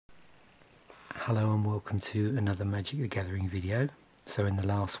Hello and welcome to another Magic the Gathering video. So in the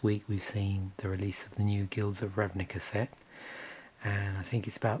last week we've seen the release of the new Guilds of Ravnica set, and I think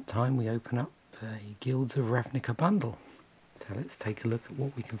it's about time we open up a Guilds of Ravnica bundle. So let's take a look at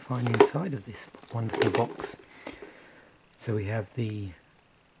what we can find inside of this wonderful box. So we have the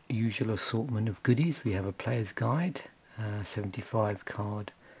usual assortment of goodies. We have a player's guide, 75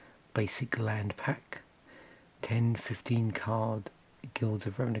 card basic land pack, 10-15 card Guilds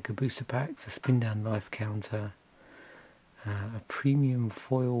of Ravnica booster packs, a spin down life counter, a premium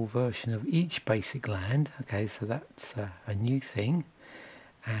foil version of each basic land. Okay, so that's a new thing,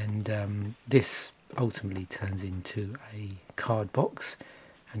 and this ultimately turns into a card box,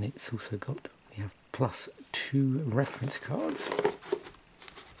 and it's also got, we have plus 2 reference cards.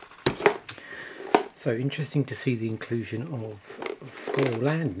 So interesting to see the inclusion of foil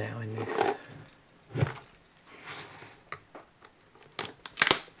land now in this.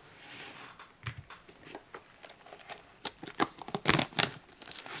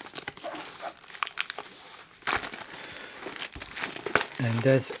 And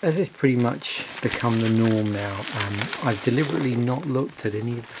as it's pretty much become the norm now, I've deliberately not looked at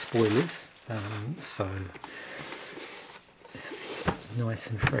any of the spoilers, so it's nice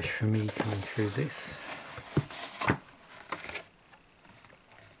and fresh for me coming through this.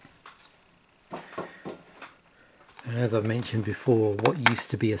 And as I've mentioned before, what used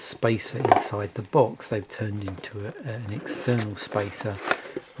to be a spacer inside the box, they've turned into an external spacer,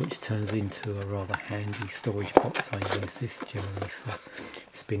 which turns into a rather handy storage box. I use this generally for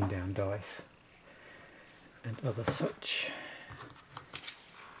spin down dice and other such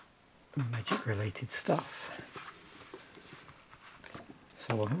magic related stuff.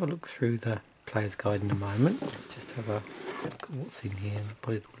 So I'll have a look through the player's guide in a moment. Let's just have a look at what's in here and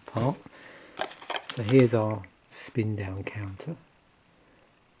put it all apart. So here's our spin down counter.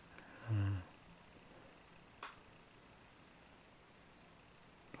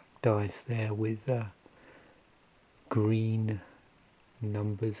 Dice there with green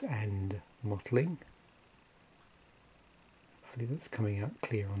numbers and mottling. Hopefully that's coming out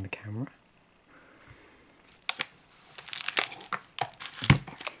clear on the camera.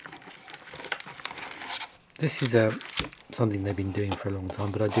 This is something they've been doing for a long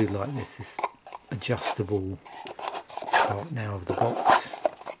time, but I do like this adjustable part now of the box.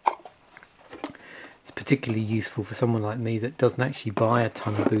 Particularly useful for someone like me that doesn't actually buy a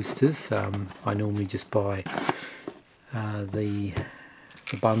ton of boosters. I normally just buy the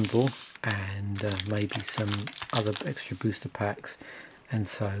bundle and maybe some other extra booster packs, and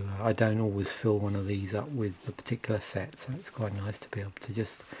so I don't always fill one of these up with the particular set, so it's quite nice to be able to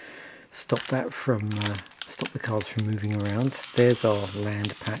just stop that from stop the cards from moving around. There's our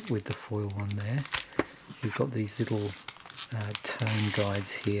land pack with the foil one there. We've got these little turn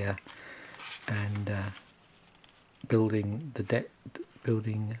guides here, and building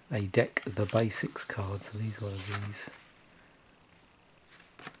a deck of the basics cards. So these are these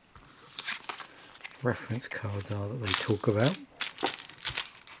reference cards are that they talk about.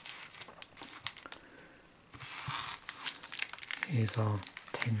 Here's our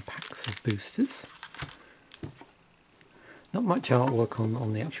 10 packs of boosters. Not much artwork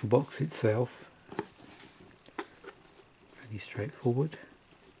on the actual box itself. Pretty straightforward.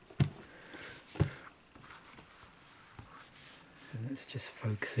 Let's just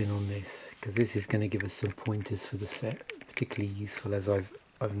focus in on this, because this is going to give us some pointers for the set, particularly useful as I've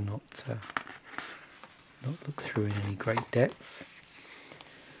not looked through in any great depth.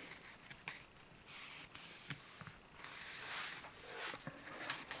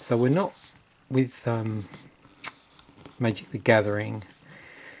 So we're not with Magic the Gathering.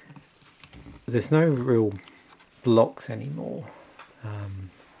 There's no real blocks anymore.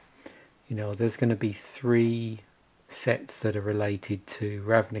 You know, there's going to be 3 sets that are related to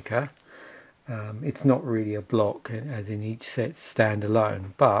Ravnica. It's not really a block, as in each set stand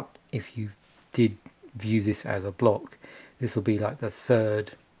alone, but if you did view this as a block, this will be like the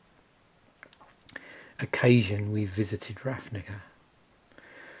 3rd occasion we've visited Ravnica.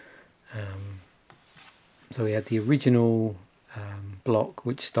 So we had the original block,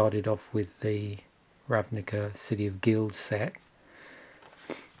 which started off with the Ravnica City of Guilds set,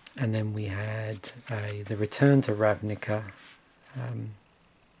 and then we had the Return to Ravnica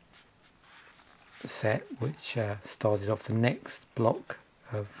set, which started off the next block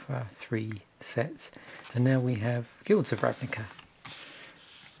of 3 sets, and now we have Guilds of Ravnica.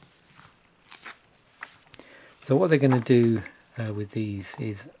 So what they're going to do with these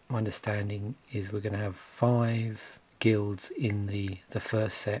is, my understanding is, we're going to have 5 guilds in the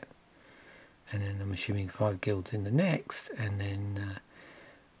first set, and then I'm assuming 5 guilds in the next, and then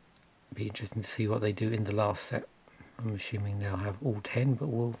Be interesting to see what they do in the last set. I'm assuming they'll have all 10, but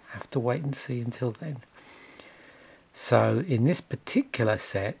we'll have to wait and see until then. So in this particular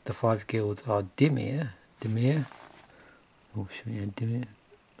set, the 5 guilds are Dimir,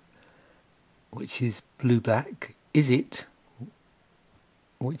 which is blue-black, Izzet,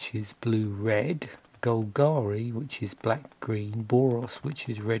 which is blue-red, Golgari, which is black-green, Boros, which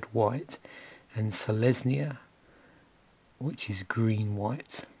is red-white, and Selesnya, which is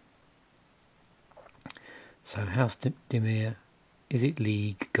green-white. So House Dimir, Izzet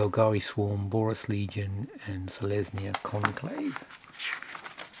League, Golgari Swarm, Boros Legion, and Selesnya Conclave.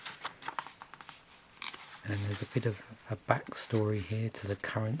 And there's a bit of a backstory here to the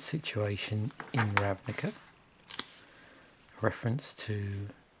current situation in Ravnica. A reference to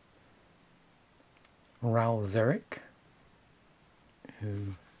Ralzeric,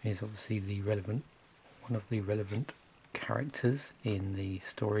 who is obviously one of the relevant characters in the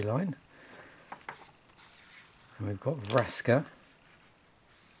storyline. And we've got Vraska,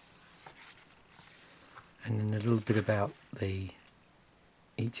 and then a little bit about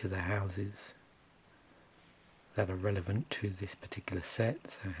each of the houses that are relevant to this particular set.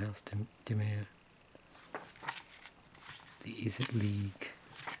 So House Dimir, the Izzet League,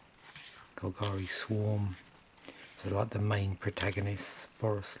 Golgari Swarm, so like the main protagonists,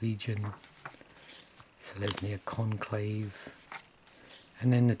 Boros Legion, Selesnya Conclave,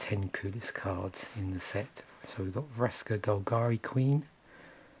 and then the 10 coolest cards in the set. So we've got Vraska Golgari Queen,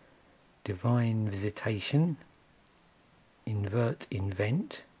 Divine Visitation, Invert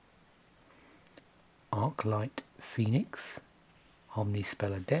Invent, Arclight Phoenix,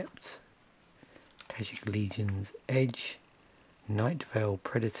 Omnispell Adept, Tajik Legion's Edge, Night Veil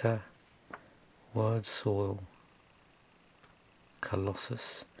Predator, Word Soil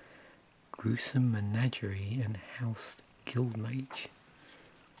Colossus, Gruesome Menagerie, and House Guildmage.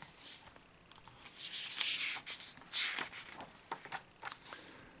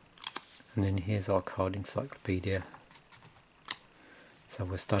 And then here's our card encyclopedia. So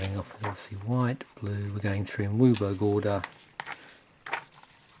we're starting off with obviously white, blue, we're going through in Wooburg order.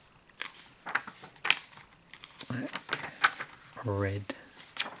 Black, red.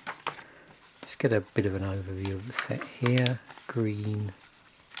 Just get a bit of an overview of the set here. Green.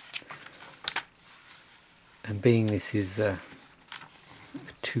 And being this is a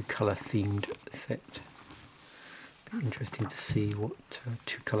 2-colour themed set, be interesting to see what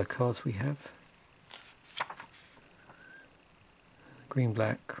 2-colour cards we have. Green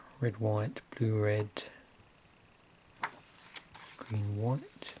black, red white, blue red, green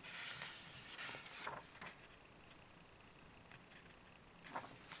white.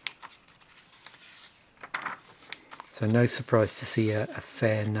 So no surprise to see a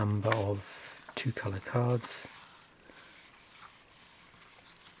fair number of 2-colour cards.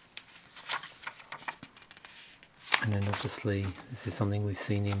 And then obviously this is something we've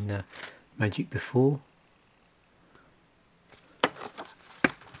seen in Magic before.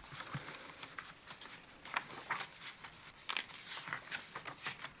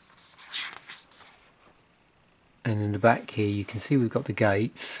 And in the back here you can see we've got the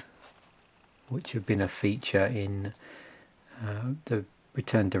gates, which have been a feature in the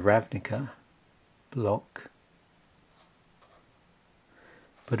Return to Ravnica block.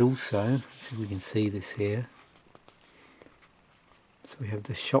 But also, let's see if we can see this here. So we have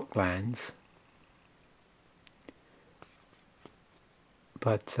the Shocklands.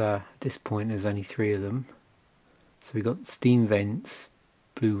 But at this point there's only 3 of them. So we've got Steam Vents,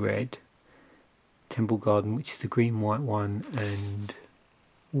 blue-red, Temple Garden, which is the green-white one, and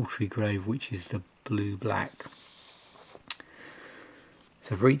Watery Grave, which is the blue-black.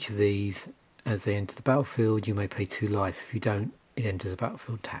 So for each of these, as they enter the battlefield, you may pay 2 life. If you don't, it enters the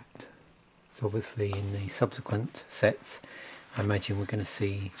battlefield tapped. So obviously in the subsequent sets, I imagine we're going to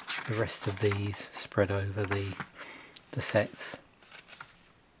see the rest of these spread over the sets.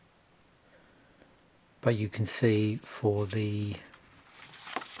 But you can see for the,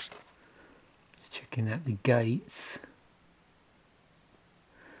 checking out the gates,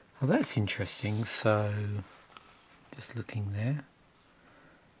 oh that's interesting. So just looking there,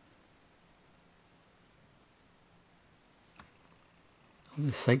 oh,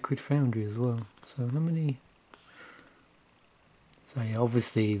 the Sacred Foundry as well. So how many? So yeah,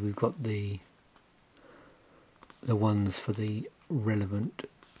 obviously we've got the ones for the relevant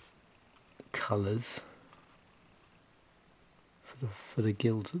colours for the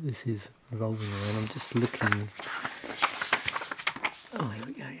guilds that this is revolving around. I'm just looking. Oh, here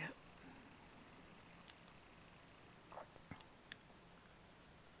we go. Yeah.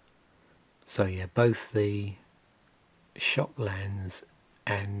 So yeah, both the Shocklands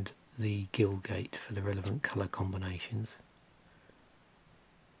and the guild gate for the relevant colour combinations.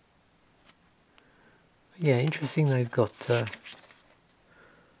 Yeah, interesting. They've got the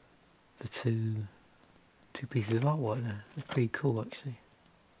two pieces of artwork there. They're pretty cool, actually.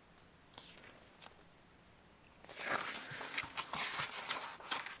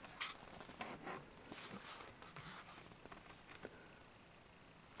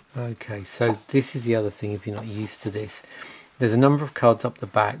 Okay, so this is the other thing if you're not used to this. There's a number of cards up the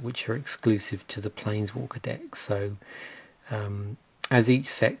back which are exclusive to the Planeswalker deck. So as each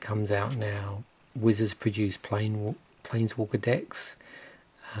set comes out now, Wizards produce Planeswalker decks,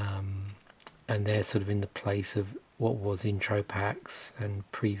 and they're sort of in the place of what was intro packs and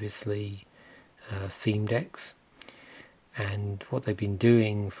previously theme decks. And what they've been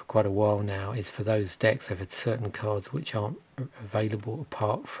doing for quite a while now is for those decks they've had certain cards which aren't available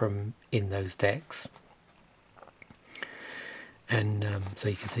apart from in those decks. And so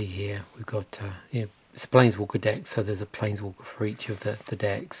you can see here we've got it's a Planeswalker deck, so there's a Planeswalker for each of the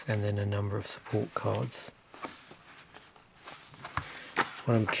decks, and then a number of support cards.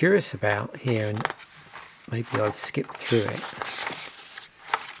 What I'm curious about here, and maybe I've skipped through it,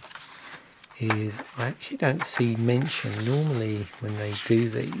 is I actually don't see mention. Normally when they do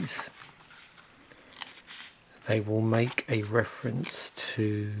these, they will make a reference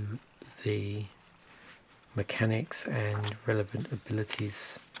to the mechanics and relevant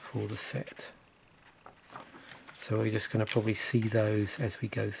abilities for the set. So we're just going to probably see those as we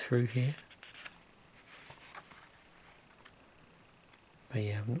go through here. But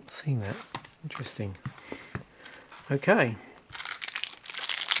yeah, I've not seen that. Interesting. Okay.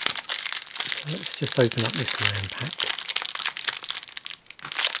 Let's just open up this land pack.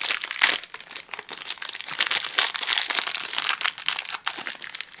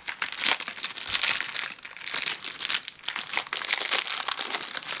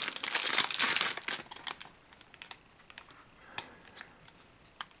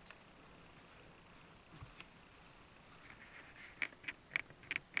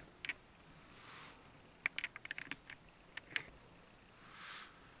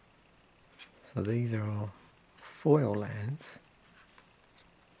 So these are our foil lands,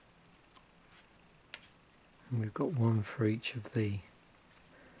 and we've got one for each of the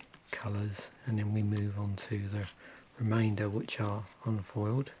colours, and then we move on to the remainder which are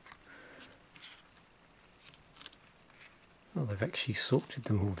unfoiled. Oh, they've actually sorted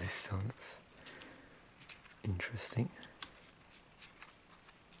them all this time. That's interesting.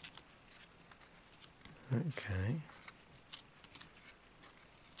 Okay.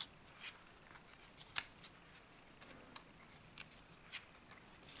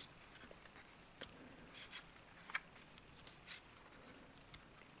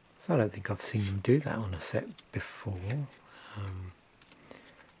 So I don't think I've seen them do that on a set before.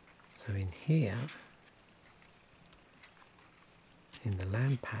 So in here, in the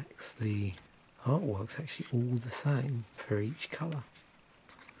land packs, the artwork's actually all the same for each colour.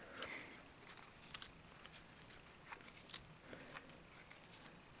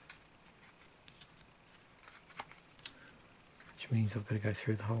 Which means I've got to go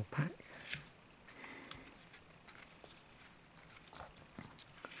through the whole pack.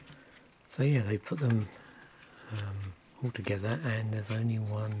 So yeah, they put them all together, and there's only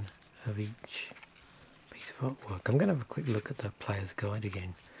one of each piece of artwork. I'm going to have a quick look at the player's guide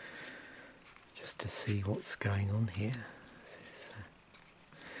again, just to see what's going on here. This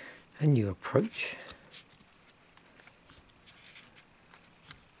is a new approach.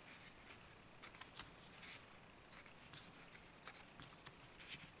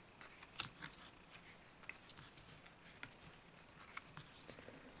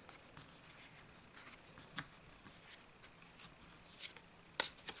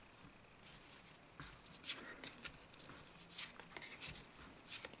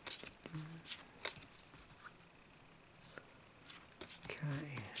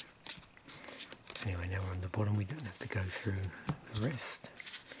 Anyway, now we're on the bottom, we don't have to go through the rest.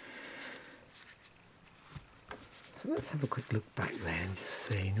 So let's have a quick look back there and just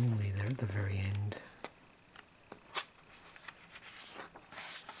see. Normally they're at the very end.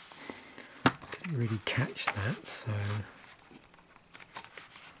 Didn't really catch that, so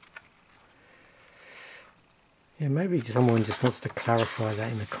yeah, maybe someone just wants to clarify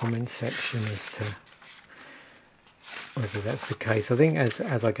that in the comments section as to whether that's the case. I think as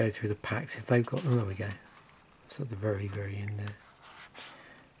I go through the packs, if they've got, oh, there we go, it's at the very end there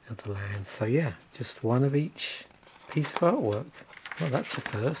of the land. So yeah, just one of each piece of artwork. Well, that's the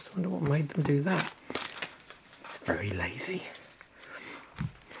first. I wonder what made them do that. It's very lazy.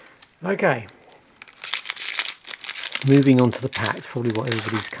 Okay, Moving on to the pack, probably what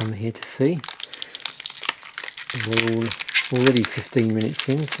everybody's come here to see. We're all already 15 minutes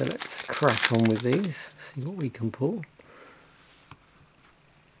in, so let's crack on with these, see what we can pull.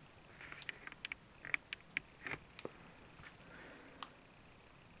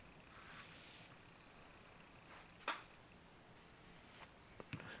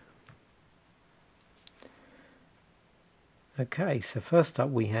 Okay, so first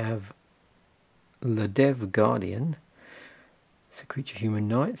up we have Ledev Guardian. It's a creature human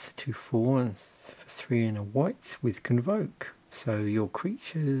knights, 2/4 and 3 and a white with Convoke. So your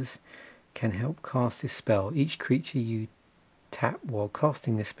creatures can help cast this spell. Each creature you tap while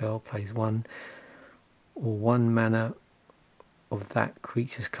casting this spell plays 1 or 1 mana of that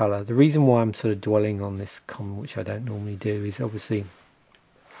creature's colour. The reason why I'm sort of dwelling on this comment, which I don't normally do, is obviously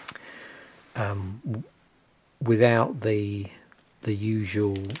without the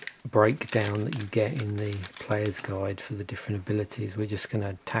usual breakdown that you get in the player's guide for the different abilities, we're just going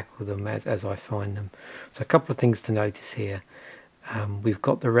to tackle them as I find them. So a couple of things to notice here. We've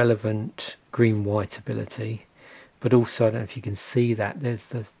got the relevant green-white ability, but also, I don't know if you can see that, there's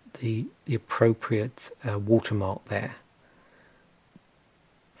the appropriate watermark there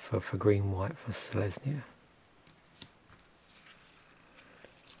for green-white for Selesnya.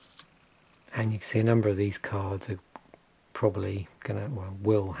 And you can see a number of these cards are probably gonna, well,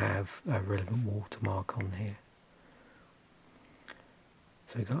 will have a relevant watermark on here.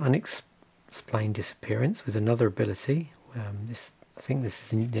 So we've got Unexplained Disappearance with another ability. I think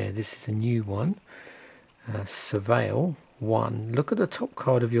this is a new one. Surveil 1. Look at the top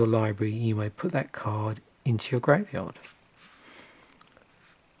card of your library. You may put that card into your graveyard.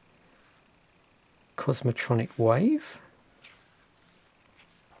 Cosmotronic Wave.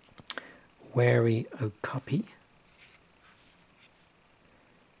 Wary Okapi.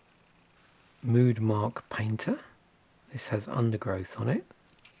 Moodmark Painter. This has Undergrowth on it.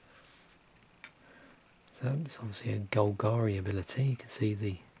 So it's obviously a Golgari ability. You can see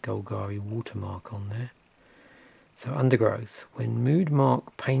the Golgari watermark on there. So Undergrowth. When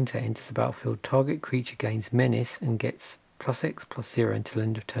Moodmark Painter enters the battlefield, target creature gains Menace and gets +X/+0 until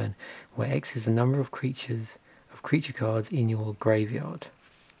end of turn, where X is the number of creature cards in your graveyard.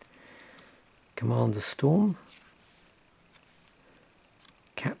 Commander Storm.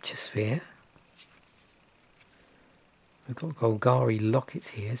 Capture Sphere. We've got Golgari lockets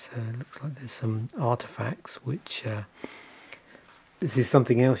here, so it looks like there's some artifacts, which this is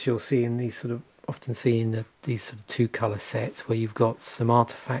something else you'll see in these sort of, often see in these sort of 2-colour sets, where you've got some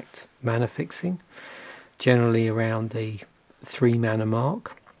artifact mana fixing, generally around the 3 mana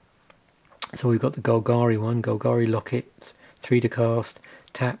mark. So we've got the Golgari one, Golgari locket, 3 to cast,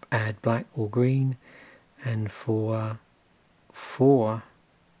 tap, add black or green, and for 4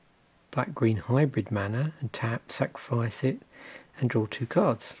 black-green hybrid mana, and tap, sacrifice it, and draw 2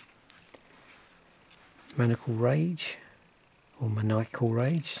 cards. Maniacal Rage, or Maniacal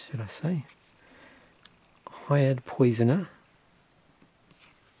Rage, should I say. Hired Poisoner.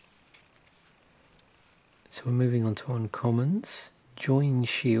 So we're moving on to uncommons. Join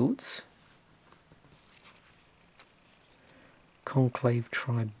Shields. Conclave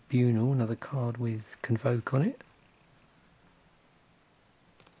Tribunal, another card with Convoke on it.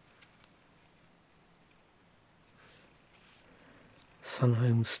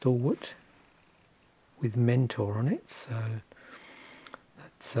 Sunhome Stalwart with Mentor on it, so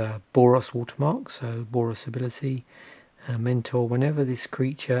that's Boros watermark, so Boros ability. Mentor, whenever this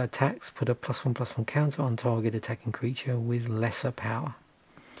creature attacks, put a +1/+1 counter on target attacking creature with lesser power.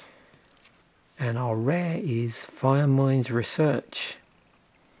 And our rare is Firemind's Research.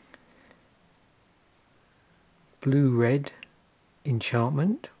 Blue-red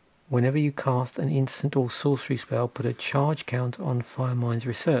enchantment. Whenever you cast an instant or sorcery spell, put a charge counter on Firemind's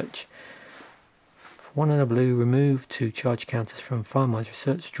Research. For 1 and a blue, remove 2 charge counters from Firemind's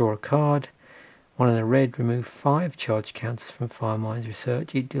Research, draw a card. 1 and a red, remove 5 charge counters from Firemind's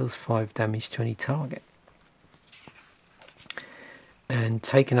Research. It deals 5 damage to any target. And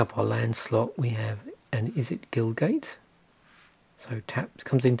taking up our land slot, we have an Is It Guildgate. So taps,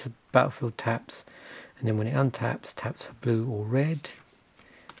 comes into battlefield, taps, and then when it untaps, taps for blue or red.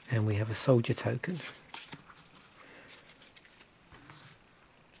 And we have a soldier token.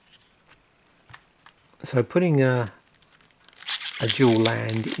 So putting a dual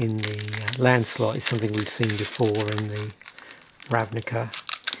land in the land slot is something we've seen before in the Ravnica,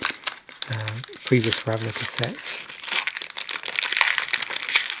 previous Ravnica sets.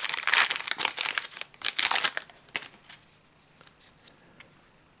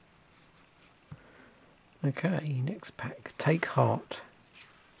 Okay, next pack. Take Heart.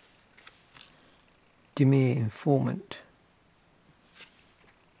 Dimir Informant.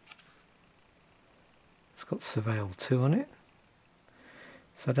 It's got Surveil 2 on it.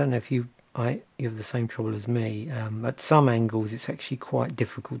 So I don't know if you have the same trouble as me. At some angles it's actually quite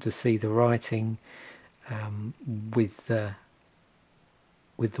difficult to see the writing with the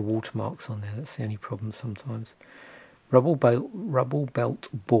watermarks on there. That's the only problem sometimes. Rubble Belt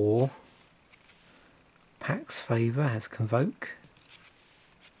Boar. Pax Favor has Convoke.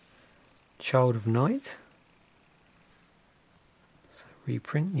 Child of Night. So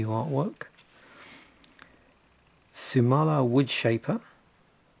reprint, new artwork. Sumala Woodshaper.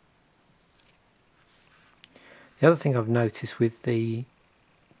 The other thing I've noticed with the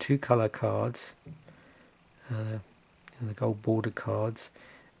 2 colour cards, and the gold border cards,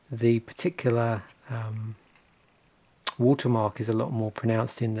 the particular watermark is a lot more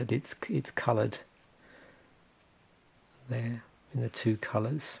pronounced in that it's coloured there in the 2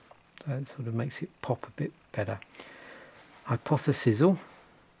 colours. So it sort of makes it pop a bit better. Hypothesizzle.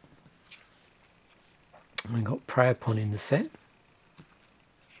 We've got Prey Upon in the set.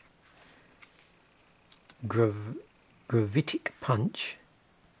 Gravitic Punch.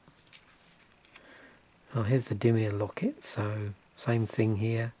 Oh, here's the Dimir Locket, so same thing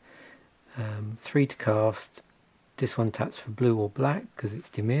here. 3 to cast. This one taps for blue or black because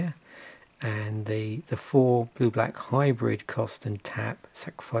it's Dimir. And the 4 blue-black hybrid cost and tap,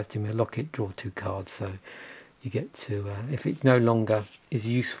 sacrifice Dimir Locket, draw 2 cards. So you get to, if it no longer is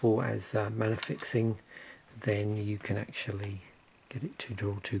useful as mana fixing, then you can actually get it to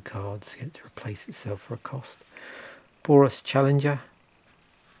draw 2 cards, get it to replace itself for a cost. Boros Challenger,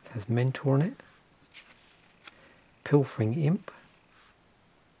 it has Mentor on it. Pilfering Imp.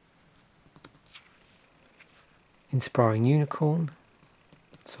 Inspiring Unicorn.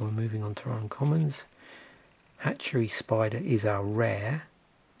 So we're moving on to our uncommons. Hatchery Spider is our rare.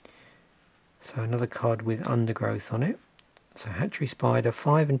 So another card with Undergrowth on it. So Hatchery Spider,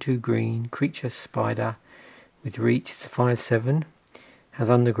 5 and 2 green, creature spider with reach. It's a 5/7. Has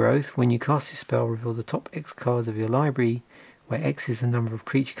Undergrowth. When you cast your spell, reveal the top X cards of your library, where X is the number of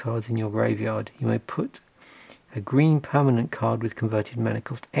creature cards in your graveyard. You may put a green permanent card with converted mana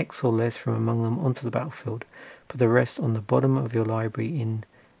cost X or less from among them onto the battlefield. Put the rest on the bottom of your library in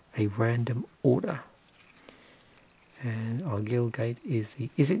a random order. And our Guildgate is the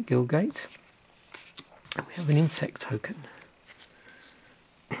Izzet Guildgate. And we have an insect token.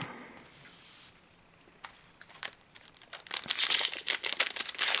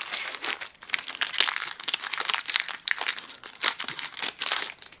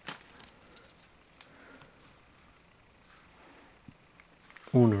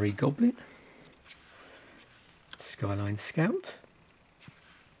 Ornery Goblin. Skyline Scout.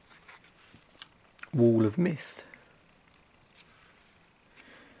 Wall of Mist.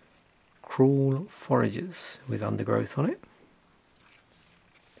 Cruel Foragers with Undergrowth on it.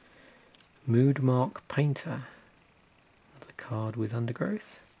 Moodmark Painter. Another card with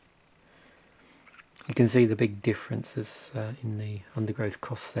Undergrowth. You can see the big differences in the Undergrowth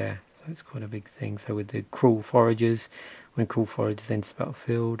costs there. So it's quite a big thing. So with the Cruel Foragers, when Cruel Foragers enter the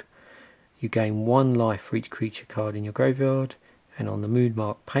battlefield, you gain 1 life for each creature card in your graveyard. And on the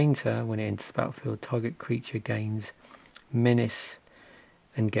Moodmark Painter, when it enters the battlefield, target creature gains Menace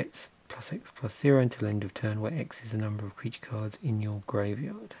and gets +X/+0 until end of turn, where X is the number of creature cards in your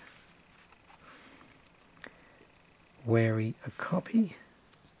graveyard. Wary a Copy.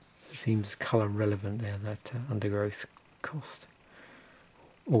 It seems colour relevant there, that Undergrowth cost.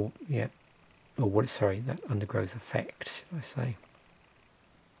 Or, yeah, or what, sorry, that Undergrowth effect, should I say.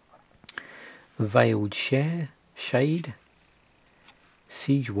 Veiled Shade.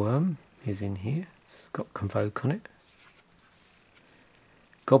 Siege Worm is in here. It's got Convoke on it.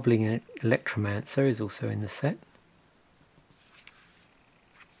 Goblin Electromancer is also in the set.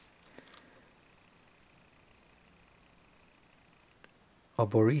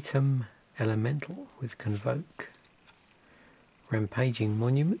 Arboretum Elemental with Convoke. Rampaging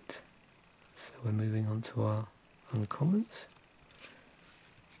Monument. So we're moving on to our uncommons.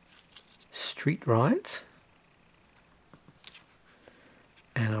 Street Riot.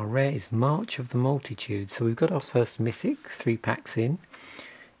 And our rare is March of the Multitude. So we've got our first mythic, 3 packs in.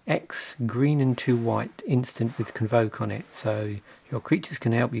 X, green and 2 white, instant with Convoke on it. So your creatures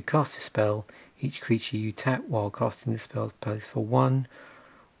can help you cast a spell. Each creature you tap while casting the spell plays for 1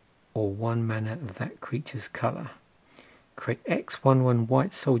 or 1 mana of that creature's colour. Create X 1/1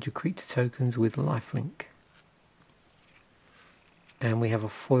 white soldier creature tokens with lifelink. And we have a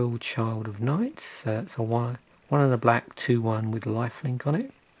foiled Child of Night. So that's a 1 and a black 2/1 with lifelink on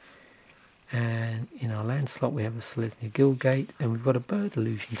it. And in our land slot we have a Selesnya Guildgate, and we've got a Bird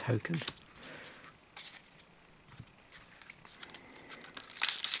Illusion token.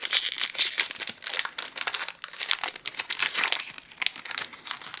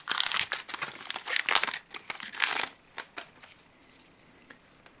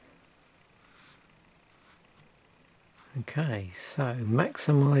 Okay, so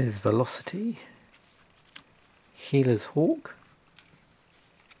maximize velocity, Healer's Hawk,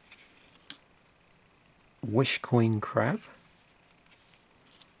 Wishcoin Crab,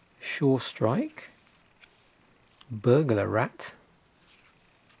 Shore Strike, Burglar Rat,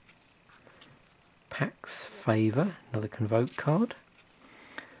 Pax Favour, another Convoke card,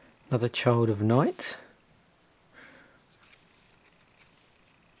 another Child of Night,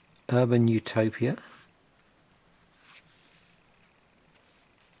 Urban Utopia,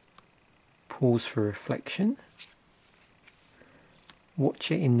 Pause for Reflection, Watch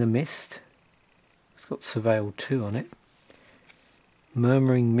It in the Mist, it's got Surveil 2 on it,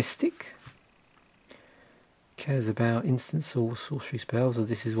 Murmuring Mystic, cares about instant or sorcery spells, so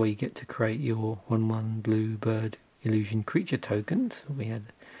this is where you get to create your 1/1 blue bird illusion creature tokens we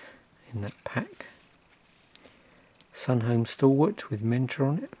had in that pack. Sunhome Stalwart with Mentor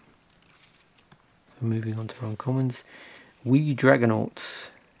on it. So moving on to our uncommons, Wee Dragonauts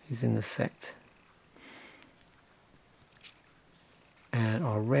is in the set. And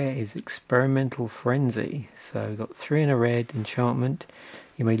our rare is Experimental Frenzy. So we've got 3 in a red enchantment.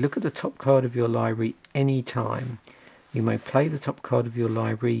 You may look at the top card of your library any time. You may play the top card of your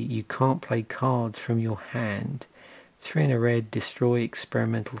library. You can't play cards from your hand. 3 in a red, destroy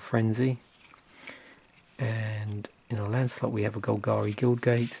Experimental Frenzy. And in our land slot we have a Golgari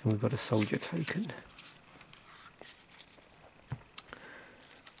Guildgate and we've got a soldier token.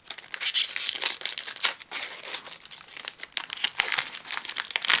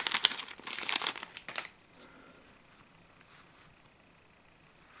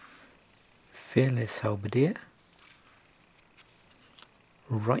 Fearless Halberdier,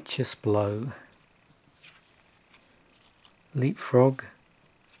 Righteous Blow, Leapfrog,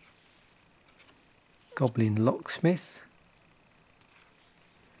 Goblin Locksmith,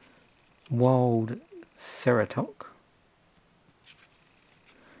 Wild Ceratok,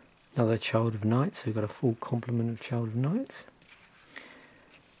 another Child of Night, so we've got a full complement of Child of Nights,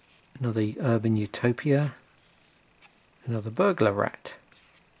 another Urban Utopia, another Burglar Rat,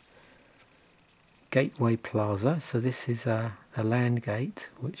 Gateway Plaza, so this is a land gate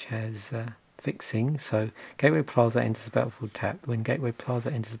which has fixing, so Gateway Plaza enters the battlefield tapped. When Gateway Plaza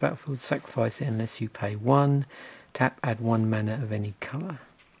enters the battlefield, sacrifice it unless you pay 1, tap, add 1 mana of any colour.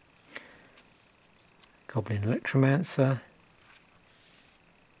 Goblin Electromancer,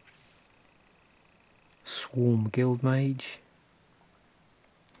 Swarm Guildmage,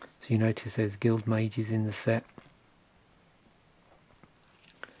 so you notice there's Guild Mages in the set.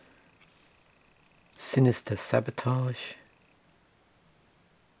 Sinister Sabotage,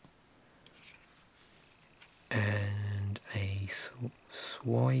 and a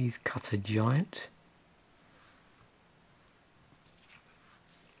Swathe Cutter Giant,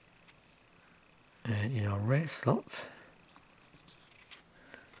 and in our rare slot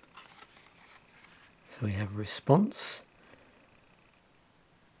so we have Response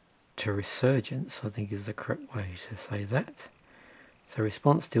to Resurgence, I think is the correct way to say that. So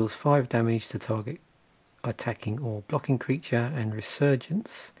Response deals 5 damage to target attacking or blocking creature, and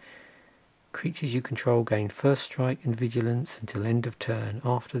Resurgence, creatures you control gain first strike and vigilance until end of turn.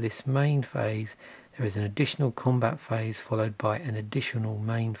 After this main phase there is an additional combat phase followed by an additional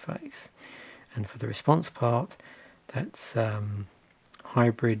main phase. And for the response part, that's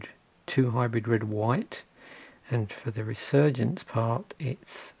hybrid, 2 hybrid red white, and for the Resurgence part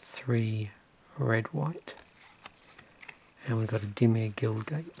it's 3 red white. And we've got a Dimir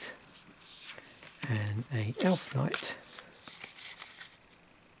Guildgate and a Elf Knight.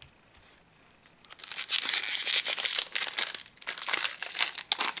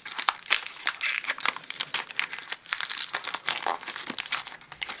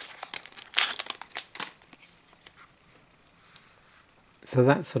 So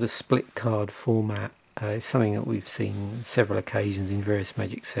that sort of split card format is something that we've seen on several occasions in various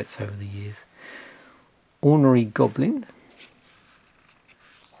Magic sets over the years. Ornery Goblin,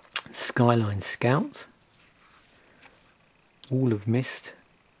 Skyline Scout, Wall of Mist,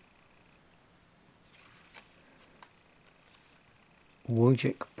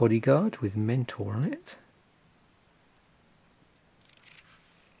 Wojek Bodyguard with Mentor on it,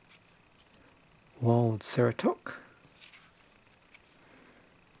 Wild Ceratok,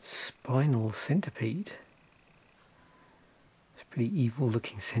 Spinal Centipede. It's a pretty evil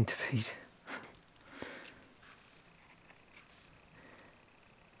looking centipede.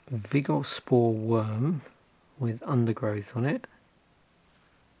 Vigor Spore Worm with Undergrowth on it.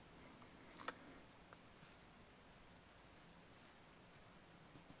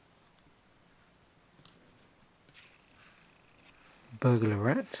 Burglar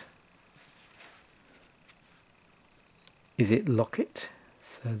Rat. Is It Locket.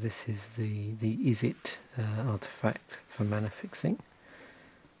 So this is the Is It artifact for mana fixing.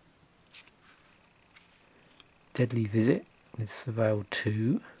 Deadly Visit with Surveil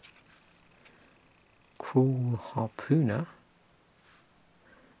 2. Cruel Harpooner.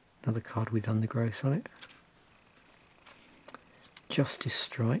 Another card with Undergrowth on it. Justice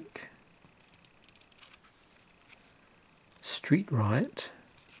Strike. Street Riot.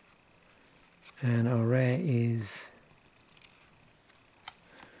 And our rare is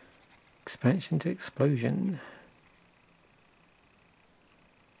Expansion to Explosion.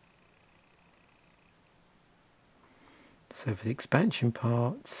 So for the expansion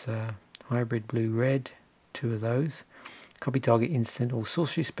parts, hybrid blue-red, 2 of those. Copy target instant or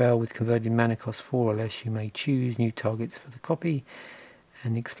sorcery spell with converted mana cost 4 or less. You may choose new targets for the copy.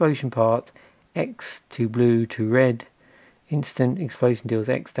 And the explosion part, X, 2 blue, 2 red. Instant explosion deals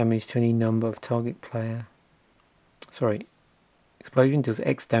X damage to any number of target player. Sorry, explosion deals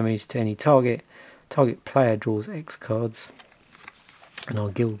X damage to any target. Target player draws X cards. And our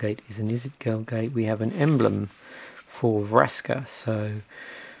guild gate is an Is It guild gate. We have an emblem for Vraska, so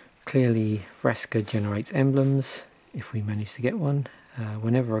clearly Vraska generates emblems if we manage to get one.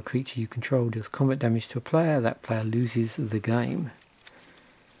 Whenever a creature you control deals combat damage to a player, that player loses the game.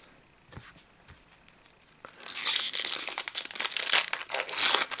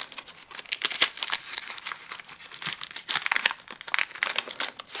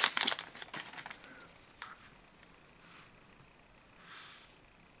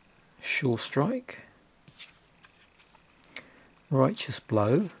 Sure Strike. Righteous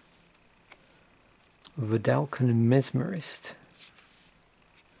Blow. Vidalcan Mesmerist.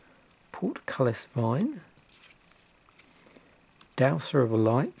 Portcullis Vine. Dowser of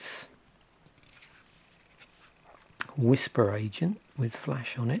Lights. Whisper Agent with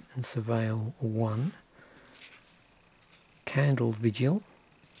flash on it and Surveil 1. Candle Vigil.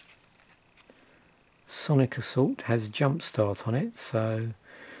 Sonic Assault has Jumpstart on it, so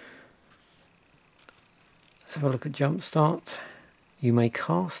let's have a look at Jumpstart. You may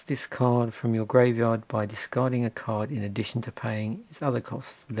cast this card from your graveyard by discarding a card in addition to paying its other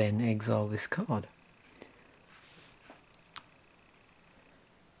costs, then exile this card.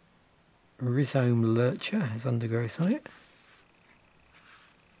 Rhizome Lurcher has Undergrowth on it.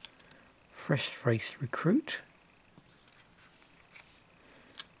 Fresh-Faced Recruit.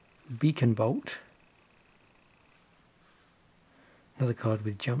 Beacon Bolt. Another card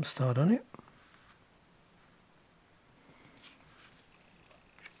with Jumpstart on it.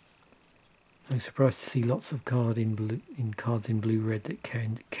 I'm surprised to see lots of cards in blue-red that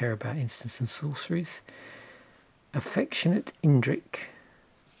care about instants and sorceries. Affectionate Indrik.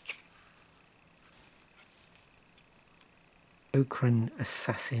 Okran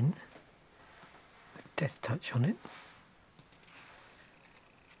Assassin with Death Touch on it.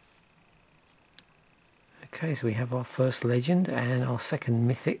 Okay, so we have our first legend and our second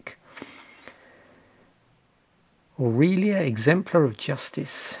mythic. Aurelia, Exemplar of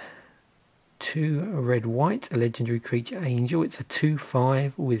Justice. 2 red-white, a legendary creature angel. It's a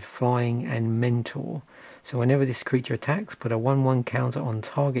 2/5 with flying and mentor. So whenever this creature attacks, put a 1/1 counter on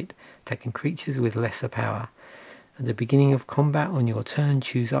target, attacking creatures with lesser power. At the beginning of combat on your turn,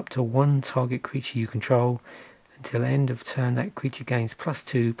 choose up to 1 target creature you control. Until end of turn, that creature gains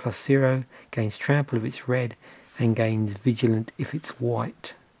 +2/+0, gains trample if it's red, and gains vigilant if it's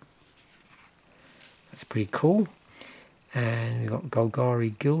white. That's pretty cool. And we've got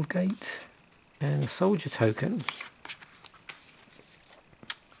Golgari Guildgate. And a soldier token.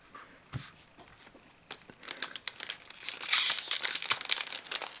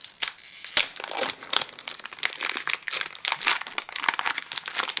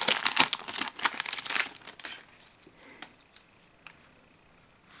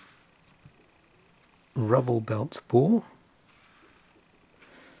 Rubble Belt Boar.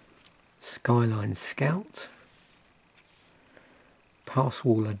 Skyline Scout.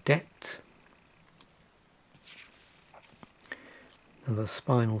 Passwall Adept. Another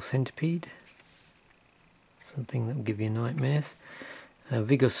Spinal Centipede, something that will give you nightmares.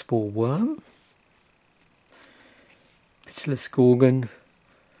 Vigorspore Worm, Pitiless Gorgon,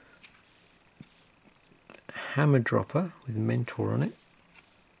 Hammer Dropper with Mentor on it,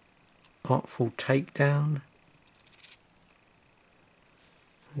 Artful Takedown.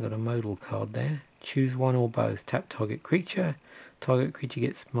 I've got a modal card there. Choose one or both. Tap target creature. Target creature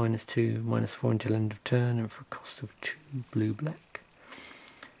gets -2/-4 until end of turn, and for a cost of 2 blue-black.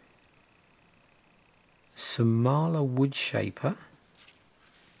 Somala Woodshaper,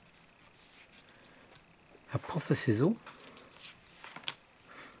 Apothesizzle,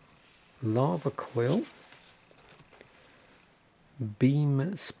 Lava Coil,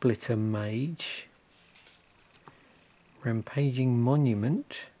 Beam Splitter Mage, Rampaging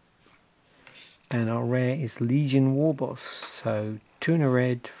Monument, and our rare is Legion Warboss. So 2 and a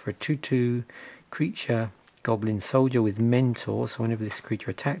red for a 2/2 creature Goblin Soldier with Mentor. So whenever this creature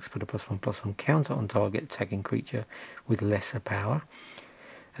attacks, put a +1/+1 counter on target attacking creature with lesser power.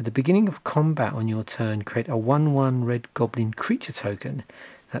 At the beginning of combat on your turn, create a 1/1 red goblin creature token.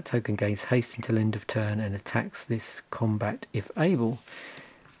 That token gains haste until end of turn and attacks this combat if able.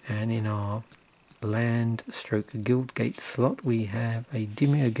 And in our land stroke Guildgate slot, we have a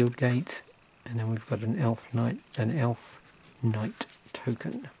Dimir Guildgate, and then we've got an elf knight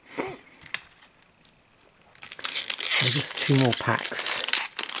token. So just 2 more packs.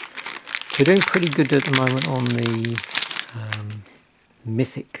 We're doing pretty good at the moment on the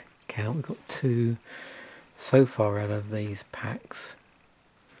mythic count. We've got 2 so far out of these packs,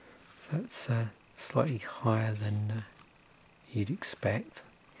 so that's slightly higher than you'd expect.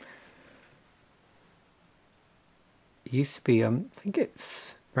 It used to be, I think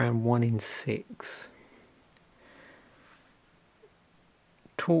it's around 1 in 6.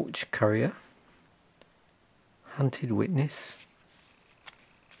 Torch Courier, Hunted Witness,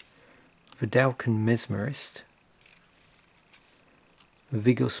 Vidalcan Mesmerist,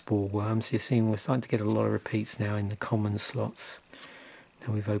 Vigorspore Worm. So you're seeing we're starting to get a lot of repeats now in the common slots.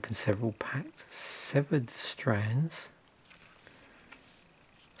 Now we've opened several packs. Severed Strands,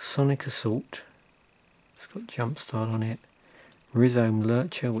 Sonic Assault, it's got Jumpstart on it, Rhizome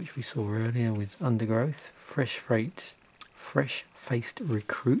Lurcher, which we saw earlier with Undergrowth, Fresh-Faced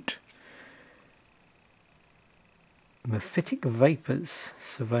Recruit, Mephitic Vapors,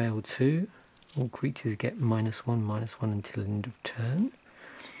 Surveil 2, all creatures get -1/-1 until end of turn.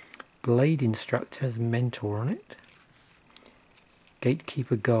 Blade Instructor has Mentor on it.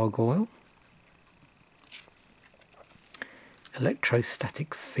 Gatekeeper Gargoyle,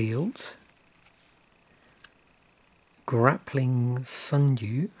 Electrostatic Field, Grappling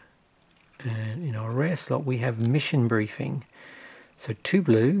Sundew, and in our rare slot we have Mission Briefing. So 2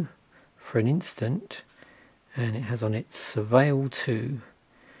 blue for an instant, and it has on it Surveil 2.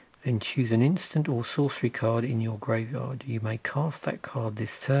 Then choose an instant or sorcery card in your graveyard. You may cast that card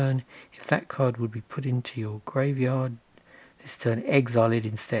this turn. If that card would be put into your graveyard this turn, exile it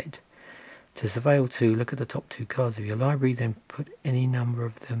instead. To Surveil 2, look at the top 2 cards of your library, then put any number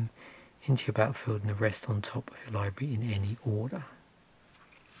of them into your battlefield and the rest on top of your library in any order.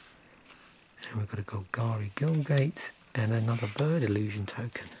 And we've got a Golgari Guildgate and another Bird Illusion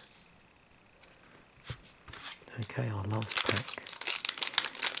token. Okay, our last pack.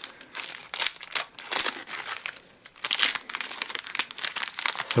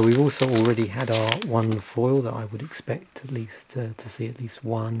 So we've also already had our 1 foil that I would expect at least to see at least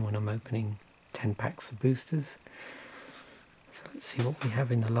 1 when I'm opening 10 packs of boosters. So let's see what we have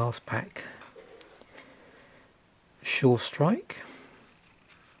in the last pack. Sure Strike,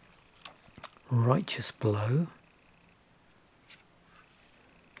 Righteous Blow,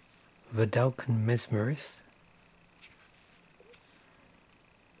 Vidalcan Mesmerist,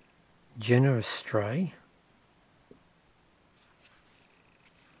 Generous Stray,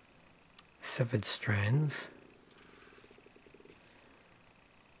 Severed Strands,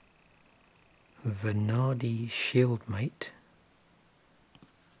 Venardi Shieldmate,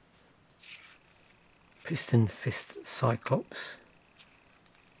 Piston Fist Cyclops,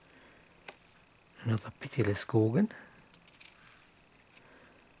 another Pitiless Gorgon,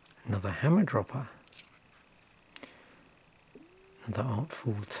 another Hammer Dropper, another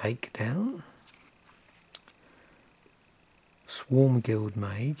Artful Takedown, Swarm Guild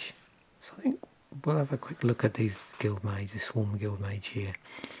Mage. So I think we'll have a quick look at these Guild Mages, this Swarm Guild Mage here.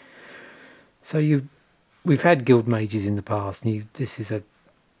 So we've had Guild Mages in the past, and this is a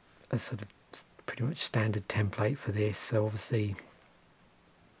sort of pretty much standard template for this. So obviously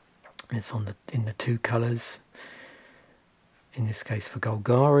it's in the 2 colours. In this case for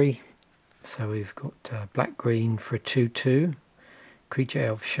Golgari. So we've got black green for a 2/2, creature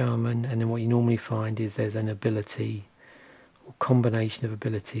elf shaman, and then what you normally find is there's an ability or combination of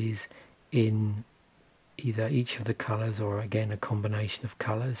abilities in either each of the colours or again a combination of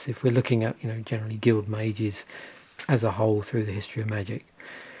colours. If we're looking at generally Guild Mages as a whole through the history of Magic.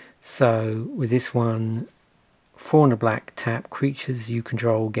 So with this one, 4 and a black, tap, creatures you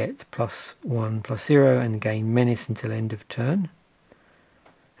control get +1/+0 and gain Menace until end of turn.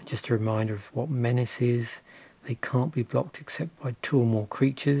 And just a reminder of what Menace is: they can't be blocked except by 2 or more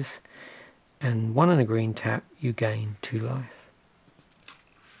creatures, and 1 and a green, tap, you gain 2 life.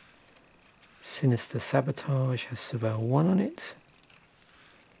 Sinister Sabotage has Surveil 1 on it.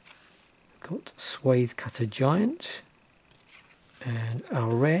 We've got Swathe Cutter Giant, And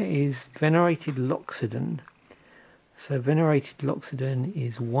our rare is Venerated Loxodon. So Venerated Loxodon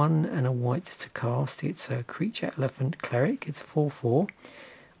is 1 and a white to cast. It's a creature elephant cleric. It's a 4/4.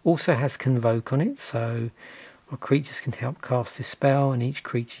 Also has Convoke on it, so our creatures can help cast this spell, and each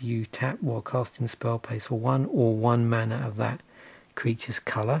creature you tap while casting the spell pays for 1 or 1 mana of that creature's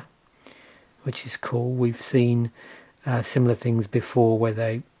colour, which is cool. We've seen similar things before where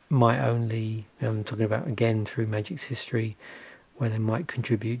they might only, I'm talking about again through Magic's history, where they might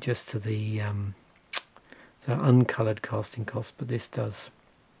contribute just to the uncoloured casting cost, but this does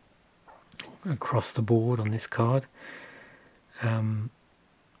across the board on this card.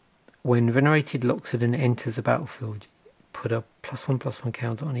 When Venerated Loxodon enters the battlefield, put a +1/+1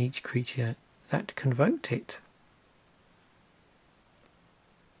 counter on each creature that convoked it.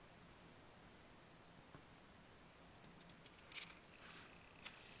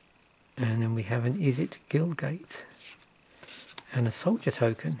 And then we have an Is It Guildgate and a soldier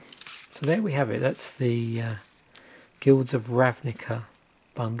token. So there we have it. That's the Guilds of Ravnica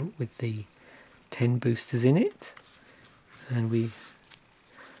bundle with the 10 boosters in it. And we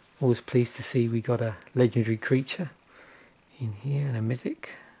always pleased to see we got a legendary creature in here and a mythic.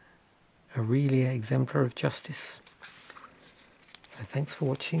 Aurelia, Exemplar of Justice. So thanks for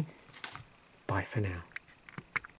watching. Bye for now.